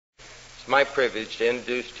It's my privilege to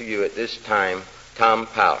introduce to you at this time Tom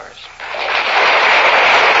Powers.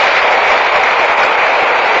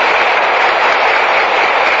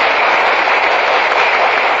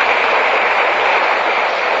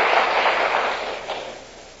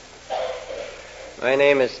 My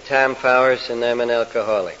name is Tom Powers, and I'm an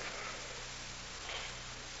alcoholic.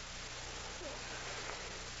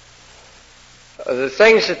 The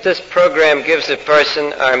things that this program gives a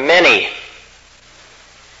person are many.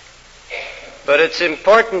 But it's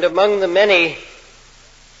important among the many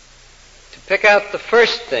to pick out the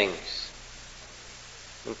first things,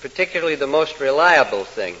 and particularly the most reliable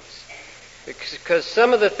things. Because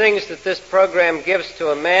some of the things that this program gives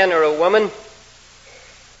to a man or a woman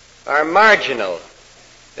are marginal.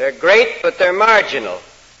 They're great, but they're marginal.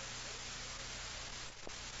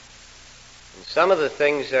 And some of the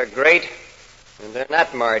things are great, and they're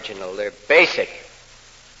not marginal. They're basic.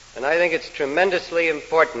 And I think it's tremendously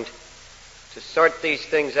important to sort these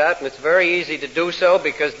things out, and it's very easy to do so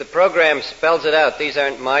because the program spells it out. These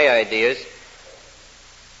aren't my ideas.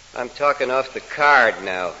 I'm talking off the card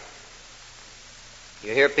now.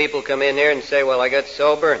 You hear people come in here and say, well, I got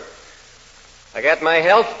sober, and I got my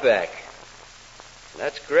health back. And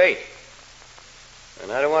that's great.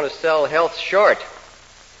 And I don't want to sell health short.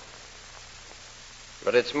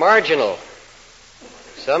 But it's marginal.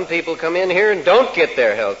 Some people come in here and don't get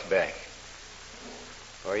their health back.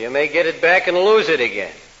 Or you may get it back and lose it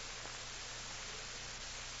again.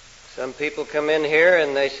 Some people come in here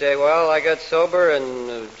and they say, well, I got sober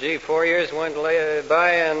and, 4 years went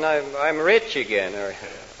by and I'm rich again, or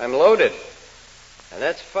I'm loaded. And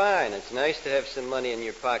that's fine. It's nice to have some money in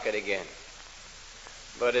your pocket again.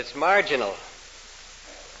 But it's marginal.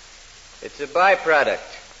 It's a byproduct.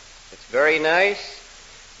 It's very nice.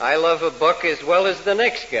 I love a book as well as the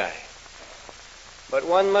next guy. But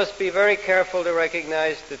one must be very careful to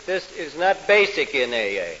recognize that this is not basic in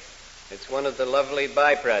AA. It's one of the lovely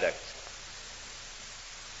byproducts.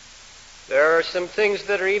 There are some things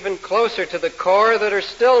that are even closer to the core that are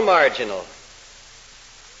still marginal.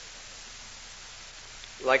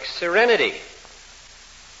 Like serenity.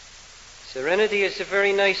 Serenity is a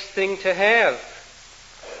very nice thing to have.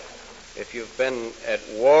 If you've been at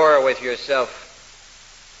war with yourself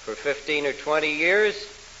for 15 or 20 years,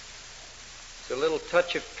 it's a little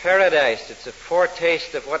touch of paradise. It's a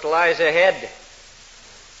foretaste of what lies ahead.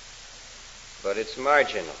 But it's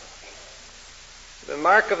marginal. The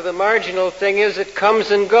mark of the marginal thing is it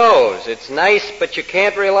comes and goes. It's nice, but you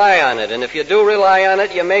can't rely on it. And if you do rely on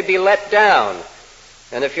it, you may be let down.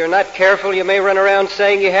 And if you're not careful, you may run around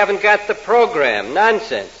saying you haven't got the program.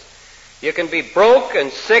 Nonsense. You can be broke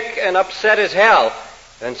and sick and upset as hell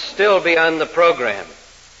and still be on the program.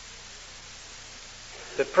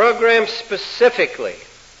 The program specifically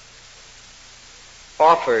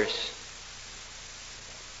offers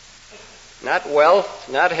not wealth,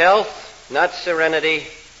 not health, not serenity,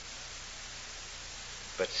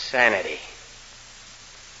 but sanity.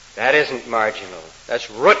 That isn't marginal.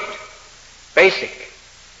 That's root, basic.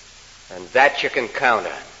 And that you can count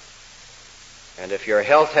on. And if your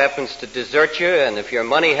health happens to desert you, and if your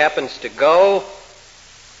money happens to go,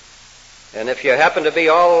 and if you happen to be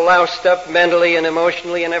all loused up mentally and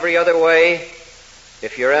emotionally and every other way,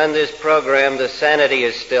 if you're on this program, the sanity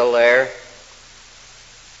is still there.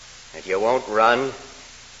 And you won't run,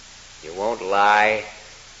 you won't lie,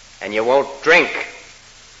 and you won't drink.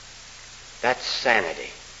 That's sanity.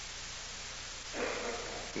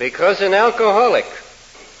 Because an alcoholic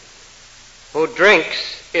who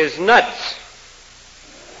drinks is nuts.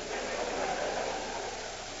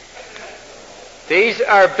 These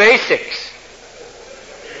are basics.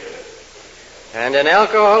 And an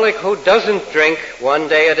alcoholic who doesn't drink one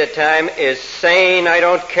day at a time is sane. I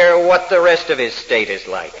don't care what the rest of his state is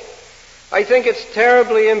like. I think it's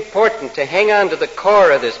terribly important to hang on to the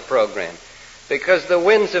core of this program because the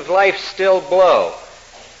winds of life still blow.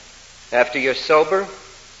 After you're sober,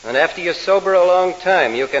 and after you're sober a long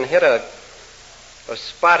time, you can hit a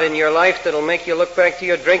spot in your life that'll make you look back to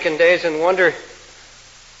your drinking days and wonder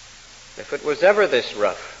if it was ever this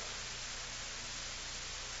rough.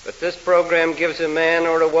 But this program gives a man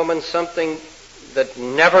or a woman something that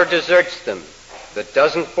never deserts them, that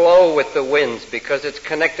doesn't blow with the winds because it's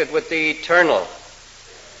connected with the eternal.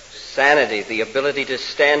 Sanity, the ability to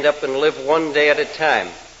stand up and live one day at a time.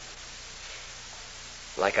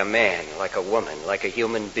 Like a man, like a woman, like a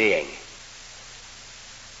human being.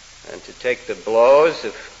 And to take the blows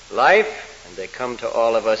of life, and they come to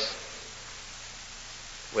all of us,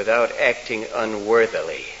 without acting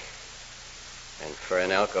unworthily. And for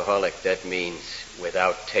an alcoholic, that means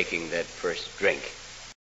without taking that first drink.